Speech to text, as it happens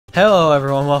Hello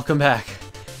everyone, welcome back.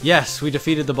 Yes, we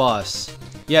defeated the boss.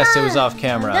 Yes, it was off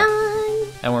camera.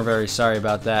 And we're very sorry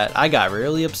about that. I got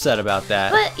really upset about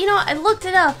that. But, you know, I looked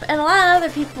it up, and a lot of other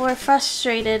people were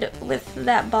frustrated with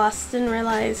that boss. Didn't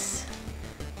realize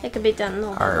it could be done.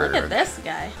 Look at this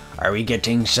guy. Are we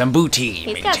getting some booty,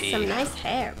 He's got some nice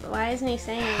hair, but why isn't he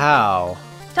saying anything? How?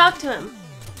 Talk to him.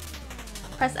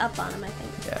 Press up on him, I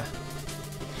think. Yeah.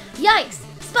 Yikes!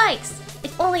 Spikes!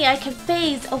 If only I could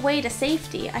phase away to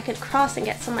safety, I could cross and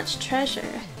get so much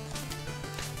treasure.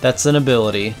 That's an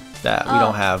ability that we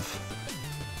don't have.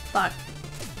 Fuck.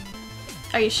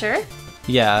 Are you sure?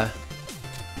 Yeah.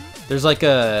 There's like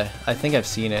a... I think I've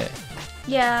seen it.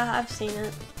 Yeah, I've seen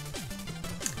it.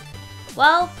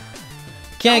 Well...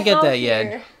 Can't get that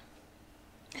yet.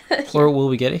 Or will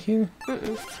we get it here?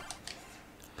 Mm-mm.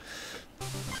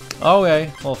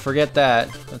 Okay, well forget that.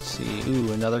 Let's see.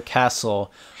 Ooh, another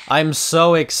castle. I'm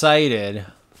so excited.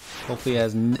 Hopefully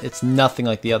it's nothing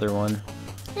like the other one.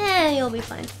 You'll be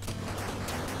fine.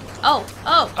 Oh!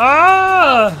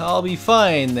 Ah! I'll be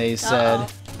fine, they said.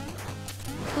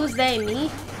 Who's they? Me?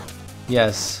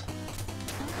 Yes.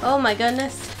 Oh my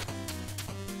goodness.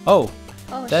 Oh,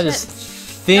 Oh, that shit. is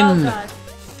thin. Oh god.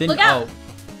 Thin. Look out. Oh.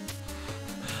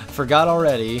 Forgot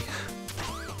already.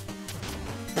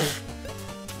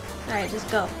 Alright, just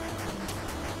go.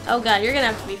 Oh god, you're gonna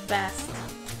have to be fast.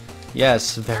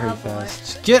 Yes, very Oh, boy.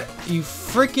 fast. Get, you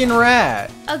freaking rat.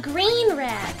 A green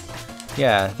rat!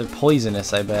 Yeah, they're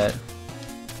poisonous, I bet.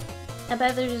 I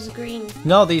bet they're just green.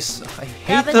 No, these... I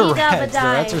hate the rats. The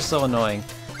rats are so annoying.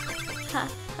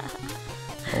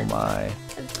 Oh my.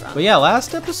 But yeah,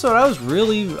 last episode I was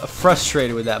really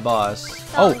frustrated with that boss.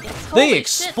 Oh, they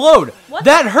explode!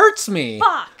 That hurts me!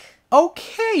 Fuck!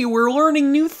 Okay, we're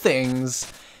learning new things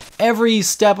every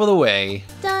step of the way.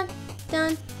 Dun,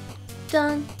 dun,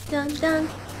 dun, dun, dun.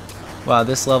 Wow,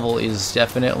 this level is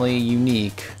definitely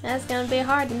unique. That's gonna be a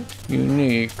hard one.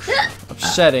 Unique.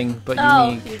 Upsetting, but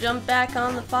unique. Oh, you jumped back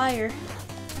on the fire.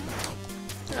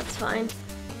 That's fine.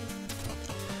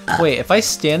 Wait, if I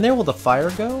stand there, will the fire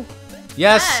go?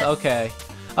 Yes, okay.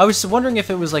 I was wondering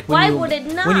if it was like when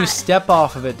when you step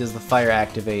off of it, does the fire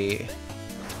activate?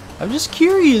 I'm just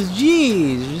curious,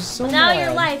 jeez. You're just so Now mad.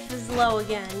 your life is low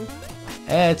again.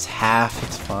 It's half,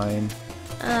 it's fine.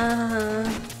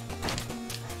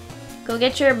 Go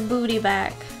get your booty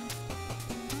back.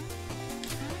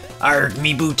 Arg,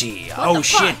 me booty. What Oh the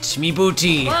fuck? shit, me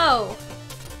booty. Whoa!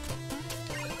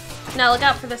 Now look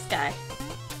out for this guy.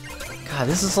 God,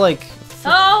 this is like...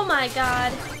 Oh my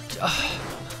god!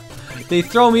 They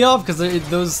throw me off because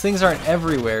those things aren't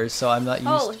everywhere, so I'm not used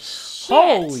Oh to... shit!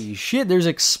 Holy shit, there's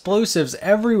explosives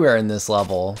everywhere in this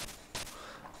level.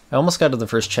 I almost got to the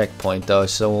first checkpoint though,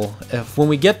 so when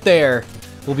we get there,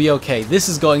 we'll be okay. This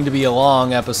is going to be a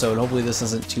long episode. Hopefully this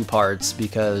isn't 2 parts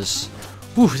because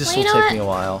this will take me a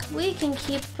while. We can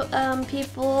keep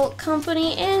people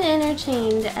company and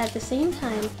entertained at the same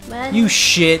time. Man. You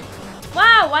shit.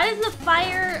 Wow, why doesn't the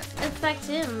fire affect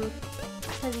him?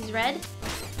 Because he's red?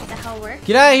 Is that how it works?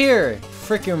 Get out of here,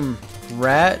 frickin'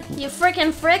 rat. You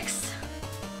frickin' fricks!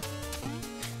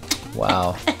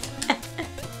 Wow.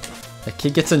 That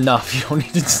kid gets enough. You don't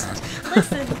need to...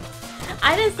 Listen,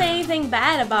 I didn't say anything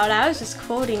bad about it. I was just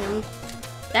quoting him.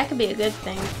 That could be a good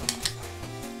thing.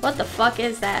 What the fuck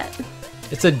is that?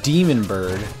 It's a demon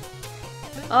bird.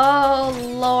 Oh,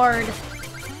 Lord.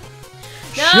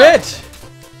 No. Shit!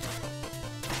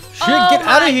 Shit, get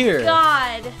out of Oh here! my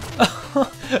god!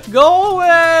 Go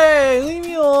away! Leave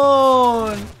me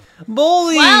alone!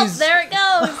 Bullies! Well, there it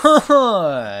goes!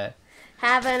 Yeah,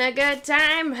 Having a good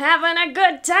time, having a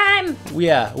good time!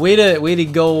 way to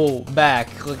go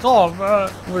back. Like,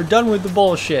 oh, we're done with the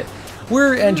bullshit.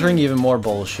 We're entering even more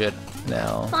bullshit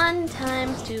now. Fun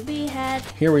times to be had.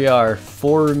 Here we are,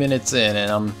 4 minutes in,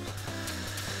 and I'm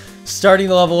starting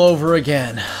the level over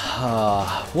again.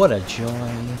 Ah, what a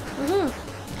joy.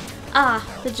 Ah,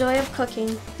 the joy of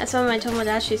cooking. That's what my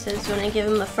Tomodachi says when I give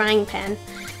him a frying pan.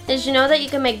 Did you know that you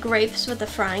can make grapes with a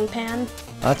frying pan?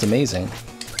 That's amazing.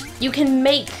 You can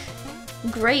make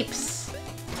grapes.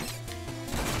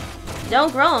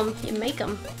 Don't grow them, you make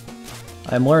them.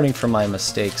 I'm learning from my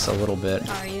mistakes a little bit.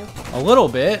 Are you? A little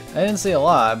bit. I didn't say a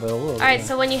lot, but a little bit. Alright,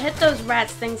 so when you hit those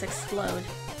rats, things explode.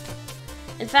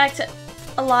 In fact,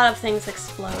 a lot of things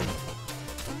explode.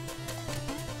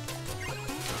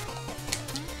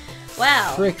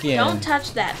 Well, Frickin'. Don't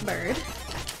touch that bird.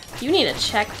 You need a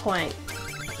checkpoint.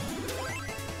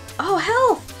 Oh,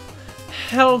 health!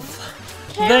 Health!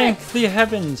 Carrot. Thank the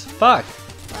heavens! Fuck!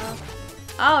 Well,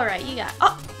 alright, you got...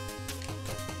 Oh!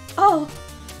 Oh!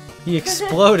 He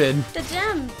exploded. The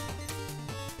gem!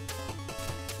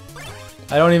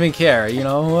 I don't even care. You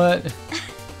know what?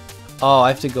 Oh, I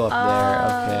have to go up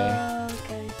there.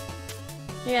 Okay. Okay.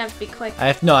 You're gonna have to be quick. I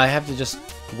have to just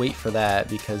wait for that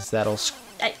because that'll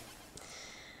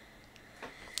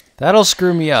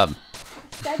screw me up.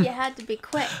 Said you had to be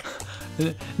quick.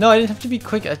 No, I didn't have to be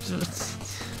quick. I just...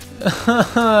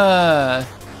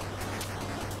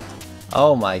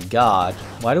 Oh my god.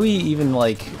 Why do we even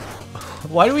like...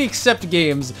 Why do we accept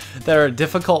games that are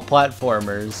difficult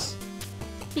platformers?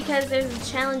 Because there's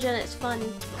a challenge and it's fun.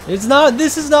 It's not.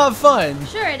 This is not fun.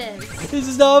 Sure it is. This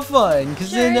is not fun. Because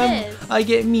Sure then I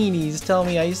get meanies tell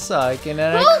me I suck and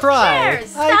then Who I cry. cares?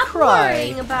 Stop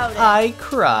worrying about it. I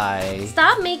cry.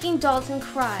 Stop making Dalton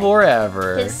cry.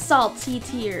 Forever. His salty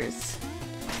tears.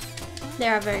 They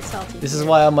are very salty. This tears. is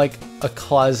why I'm like a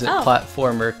closet Oh.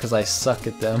 platformer, because I suck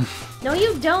at them. No,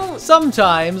 you don't.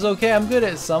 Sometimes, okay, I'm good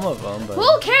at some of them, but...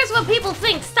 Who cares what people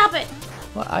think? Stop it.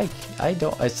 Well, I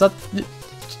don't. I suck.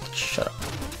 Shut up.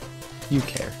 You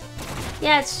care.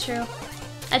 Yeah, it's true.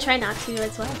 I try not to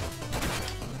as well.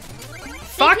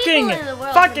 Fucking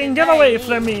get away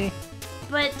from me.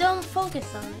 But don't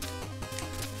focus on it.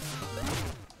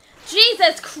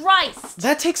 Jesus Christ!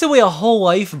 That takes away a whole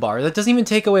life bar. That doesn't even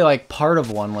take away like part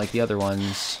of one like the other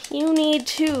ones. You need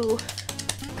two.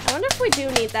 I wonder if we do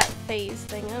need that phase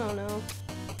thing. I don't know.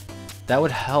 That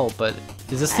would help, but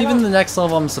is this I even don't- the next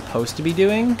level I'm supposed to be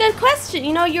doing? Good question.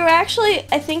 You know, you're actually...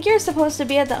 I think you're supposed to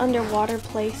be at the underwater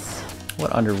place.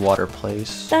 What underwater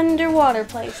place? The underwater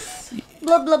place.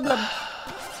 Blah, blah, blah.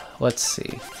 Let's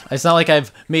see. It's not like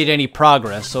I've made any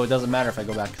progress, so it doesn't matter if I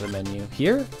go back to the menu.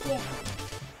 Here? Yeah.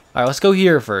 Alright, let's go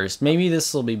here first. Maybe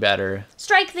this will be better.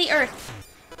 Strike the earth.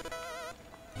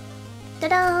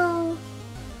 Ta-da!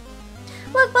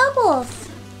 Look, bubbles.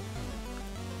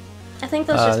 I think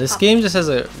those just this pop. game just has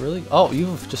a really... Oh,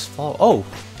 you've just fallen. Oh!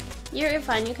 You're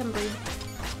fine. You can breathe.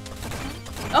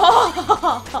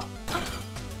 Oh!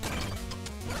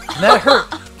 Can that hurt?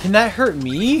 Can that hurt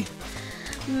me?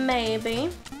 Maybe.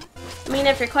 I mean,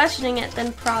 if you're questioning it,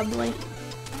 then probably.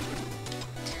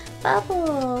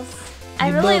 Bubbles. I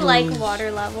really like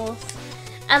water levels.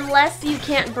 Unless you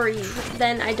can't breathe,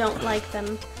 then I don't like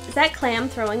them. Is that clam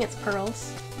throwing its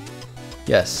pearls?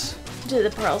 Yes. Do the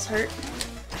pearls hurt?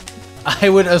 I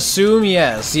would assume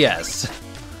yes, yes.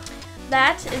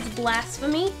 That is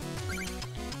blasphemy.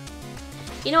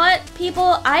 You know what,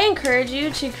 people? I encourage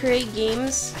you to create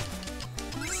games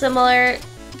similar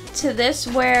to this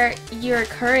where your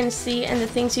currency and the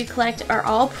things you collect are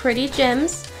all pretty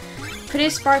gems, pretty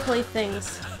sparkly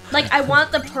things. Like, I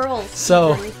want the pearls.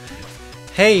 So, even.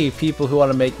 hey, people who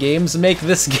want to make games, make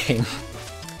this game.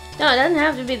 No, it doesn't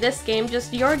have to be this game,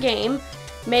 just your game.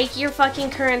 Make your fucking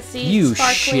currency You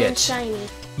sparkly and shit. shiny.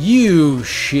 You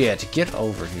shit. Get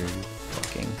over here, you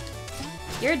fucking...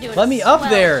 You're doing Let a me up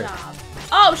swell there. job.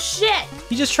 Oh, shit!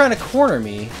 He's just trying to corner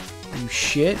me. You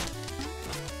shit.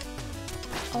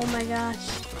 Oh my gosh.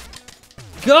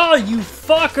 God, you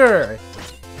fucker!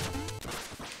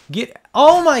 Get...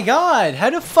 Oh my god! How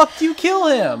the fuck do you kill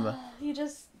him? You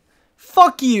just...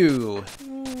 Fuck you!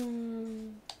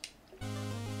 Mm.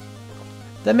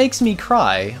 That makes me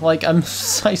cry. Like, I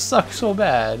suck so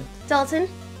bad. Dalton,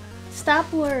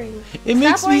 stop worrying. It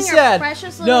makes me worrying your sad.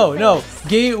 precious No, little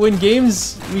face. When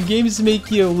games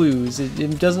make you lose,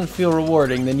 it doesn't feel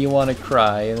rewarding. Then you want to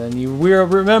cry, and then you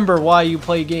remember why you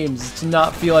play games to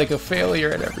not feel like a failure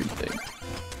at everything.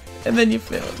 And then you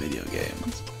fail at video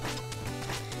games.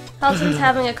 Dalton's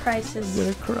having a I'm crisis.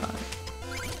 gonna cry.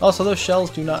 Also, those shells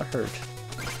do not hurt.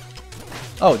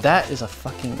 Oh, that is a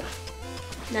fucking...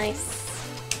 Nice.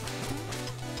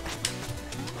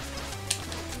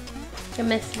 You're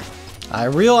missing. I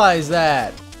realize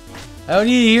that. I don't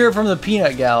need to hear it from the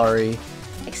peanut gallery.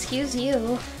 Excuse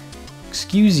you.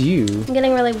 Excuse you. I'm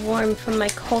getting really warm from my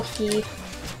kohi.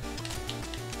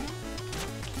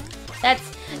 That's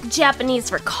Japanese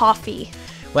for coffee.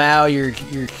 Wow, you're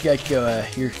such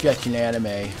an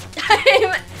anime.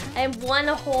 I'm one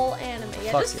whole anime.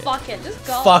 Yeah, Fuck just it. fuck it. Just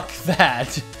go. Fuck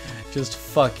that. Just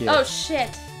fuck it. Oh shit.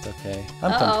 It's okay.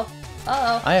 Uh-oh.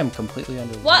 Uh-oh. I am completely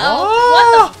under. What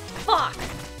the fuck?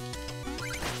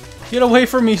 Get away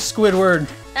from me, Squidward.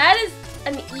 That is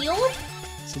an eel?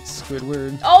 It's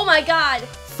Squidward. Oh my god.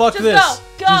 Fuck Just this.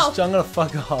 go. Just, I'm gonna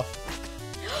fuck off.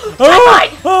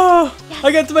 Checkpoint! Oh, Yes.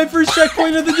 I got to my first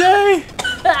checkpoint of the day.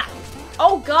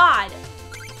 Oh god.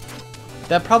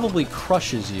 That probably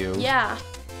crushes you. Yeah.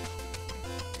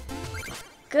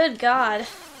 Good god.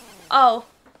 Oh.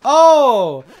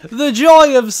 Oh, the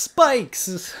joy of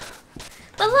spikes.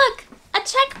 But look, a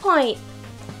checkpoint.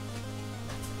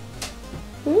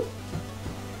 Hmm?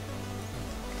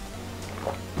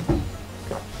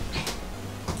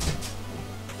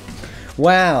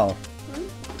 Wow.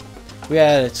 We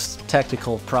had a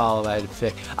technical problem I had to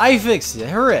fix. I fixed it.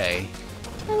 Hooray.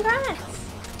 Congrats.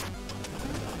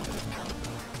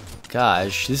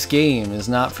 Gosh, this game is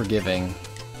not forgiving.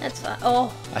 That's fine.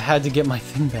 Oh. I had to get my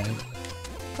thing back.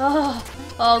 Oh.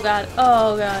 Oh god.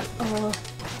 Oh god. Oh.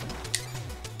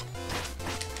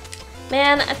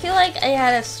 Man, I feel like I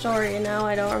had a story and now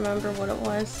I don't remember what it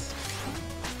was.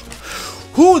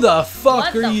 Who the fuck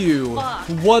What are the you? fuck?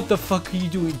 What the fuck are you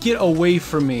doing? Get away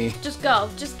from me. Just go.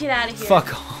 Just get out of here.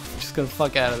 Fuck off. Just gonna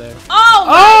fuck out of there. Oh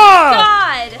my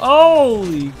Ah! god!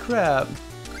 Holy crap.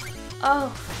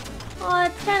 Oh. Oh,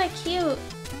 it's kind of cute.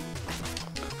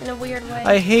 In a weird way.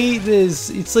 I hate this.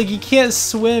 It's like you can't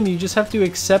swim. You just have to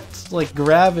accept like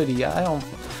gravity. I don't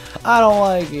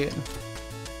like it.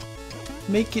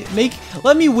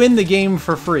 Let me win the game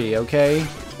for free, okay?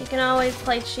 You can always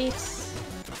play cheats.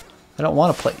 I don't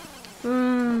want to play.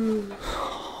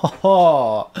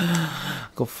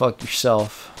 Go fuck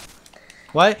yourself.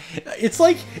 What? It's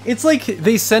like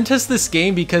they sent us this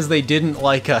game because they didn't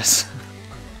like us.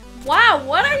 Wow,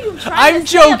 what are you trying I'm to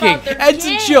say joking. about their It's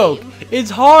game? a joke. It's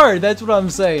hard. That's what I'm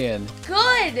saying.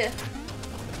 Good.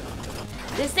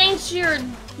 This ain't your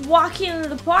walking in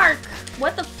the park.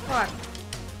 What the fuck?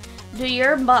 Do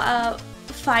your do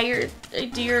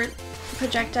your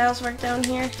projectiles work down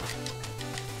here?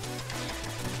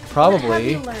 Probably. What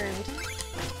have you learned?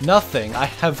 Nothing. I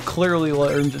have clearly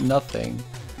learned nothing.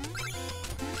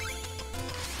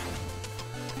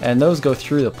 And those go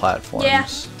through the platforms. Yeah.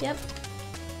 Yep.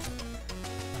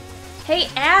 Hey,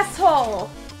 asshole!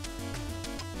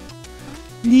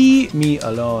 Leave me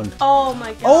alone. Oh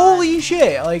my god. Holy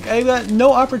shit! Like, I got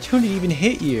no opportunity to even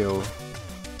hit you.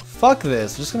 Fuck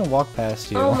this. I'm just gonna walk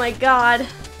past you. Oh my god.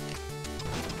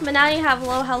 But now you have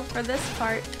low health for this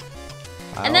part.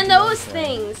 And then those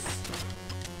things.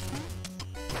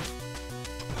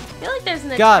 I feel like there's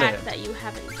an Got attack it. that you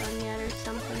haven't done yet or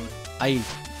something.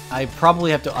 I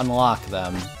probably have to unlock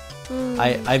them.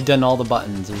 I've done all the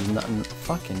buttons. There's nothing.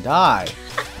 Fucking die.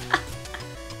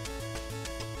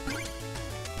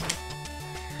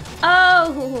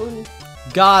 Oh,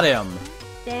 Got him.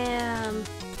 damn.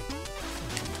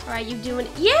 Alright, you doing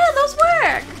it? Yeah, those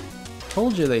work!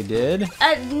 Told you they did.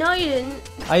 No you didn't.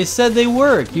 I said they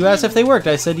work. You asked if they worked.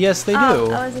 I said yes, they Oh,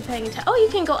 do. I wasn't paying attention. Oh, you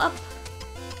can go up.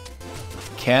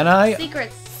 Can I?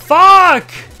 Secrets. Fuck!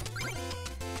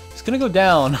 It's gonna go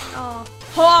down. Oh.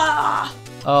 Ah!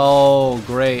 Oh,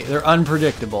 great. They're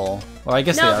unpredictable. Or I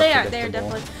guess No, they are. They're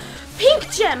predictable. definitely.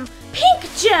 Pink gem!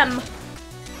 Pink gem!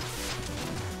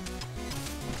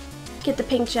 Get the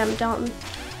pink gem, Dalton.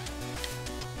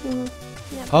 Yep.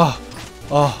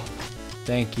 Oh,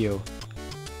 thank you.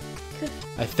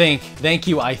 Thank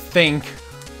you, I think.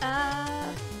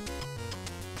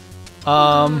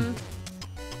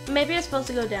 Maybe you're supposed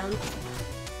to go down.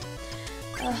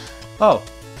 Oh,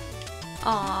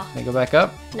 Aw. can I go back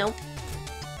up? Nope.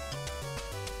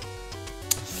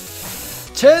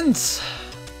 Tense!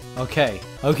 Okay,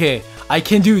 I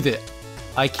can do this.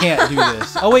 I can't do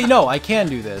this. Oh wait, no, I can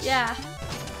do this. Yeah.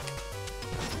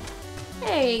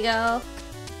 There you go.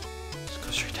 Just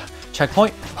go straight down.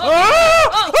 Checkpoint. Oh. Ah!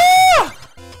 Oh.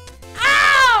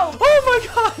 Ah! Ow! Oh my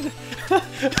god!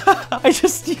 I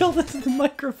just yelled into the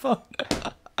microphone.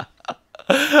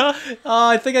 Oh,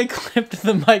 I think I clipped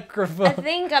the microphone. I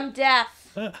think I'm deaf.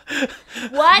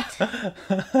 What?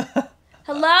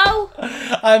 Hello?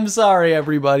 I'm sorry,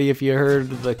 everybody, if you heard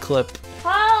the clip.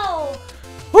 Oh!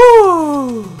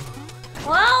 Woo!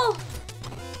 Well?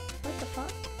 What the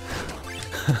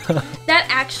fuck? That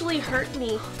actually hurt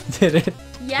me. Did it?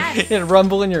 Yes. Did it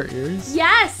rumble in your ears?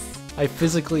 Yes! I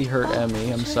physically hurt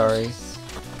Emmy. I'm Jesus. sorry.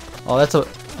 Oh,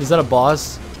 is that a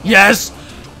boss? Yes!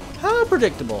 How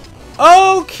predictable.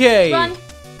 Okay! Run.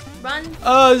 Run.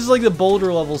 This is like the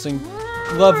boulder levels in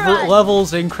Run.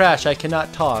 levels in Crash. I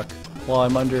cannot talk while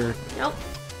I'm under Nope.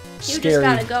 You scary. just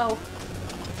gotta go.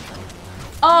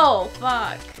 Oh,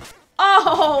 fuck.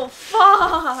 Oh,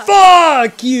 fuck!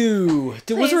 Fuck you!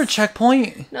 Was there a Please.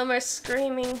 checkpoint? No more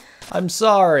screaming. I'm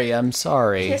sorry. I'm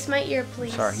sorry. Kiss my ear,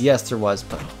 please. Sorry. Yes, there was,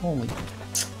 but holy.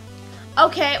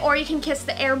 Okay, or you can kiss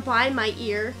the air by my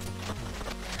ear.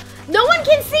 No one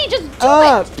can see, just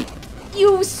do it!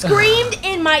 You screamed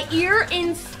in my ear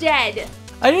instead.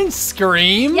 I didn't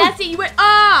scream. Yes, you went,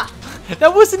 ah!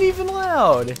 That wasn't even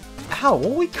loud. Ow,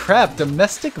 holy crap,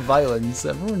 domestic violence.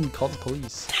 Everyone called the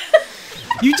police.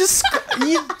 You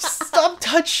stop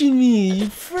touching me. You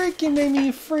freaking made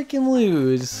me freaking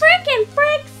lose. Frickin'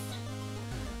 fricks!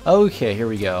 Okay, here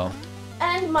we go.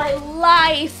 And my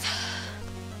life.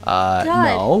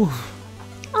 No.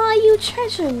 Aw, you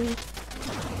treasure me.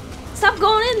 Stop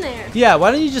going in there. Yeah, why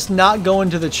don't you just not go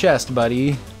into the chest,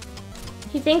 buddy?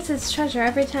 He thinks it's treasure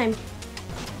every time.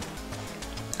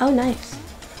 Oh, nice.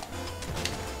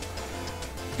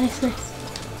 Nice,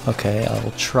 nice. Okay,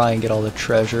 I'll try and get all the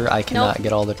treasure. I cannot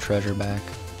get all the treasure back.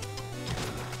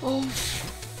 Oh,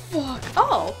 fuck.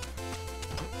 Oh.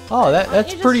 Oh,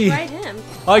 that's pretty. Just ride him?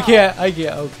 I can't.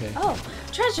 Okay. Oh,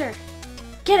 treasure.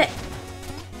 Get it.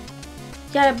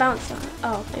 You gotta bounce on it.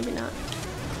 Oh, maybe not.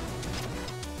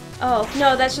 Oh,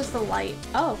 no, that's just the light.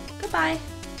 Oh, goodbye.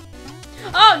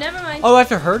 Oh, never mind. Oh, I have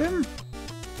to hurt him?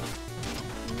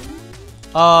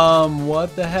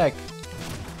 What the heck?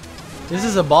 This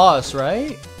is a boss,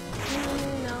 right?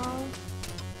 No.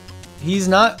 He's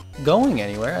not going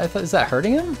anywhere. Is that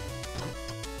hurting him?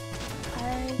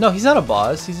 No, he's not a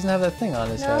boss. He doesn't have that thing on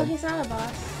his head. No, he's not a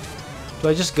boss. Do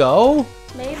I just go?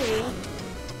 Maybe.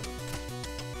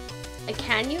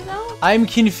 Can you go? I'm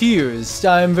confused.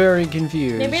 I'm very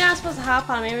confused. Maybe you're not supposed to hop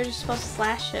on it. Maybe you're just supposed to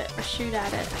slash it or shoot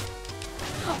at it.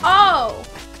 Oh!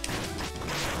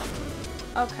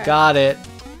 Okay. Got it.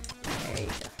 There you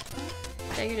go.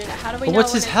 Figured it out. How do we But know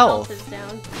what's when his health? is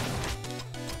down?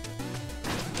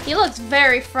 He looks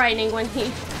very frightening when he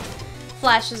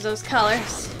flashes those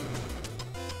colors.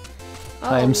 Oh,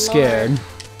 I'm Lord. scared.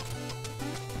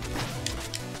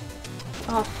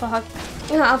 Oh, fuck.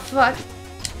 Oh, fuck.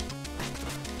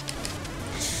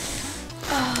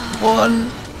 One.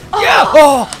 Yeah!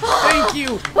 Oh! Thank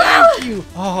you! Thank you!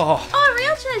 Oh. Oh, a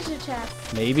real treasure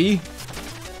chest. Maybe?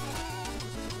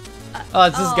 Oh,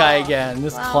 it's this guy again.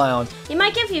 This clown. He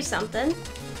might give you something.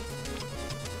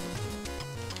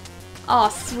 Oh,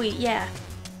 sweet, yeah.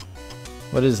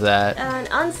 What is that? An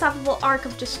unstoppable arc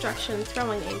of destruction,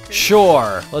 throwing anchor.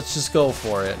 Sure. Let's just go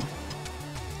for it.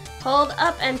 Hold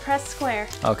up and press square.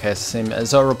 Okay, same.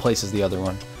 So it replaces the other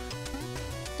one.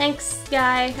 Thanks,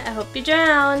 guy. I hope you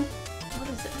drown. What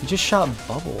is it? You just shot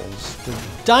bubbles. They're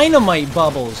dynamite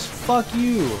bubbles. Fuck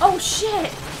you. Oh,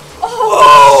 shit.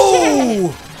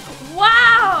 Oh, shit.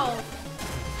 Wow.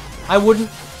 I wouldn't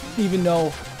even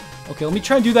know. Okay, let me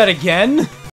try and do that again.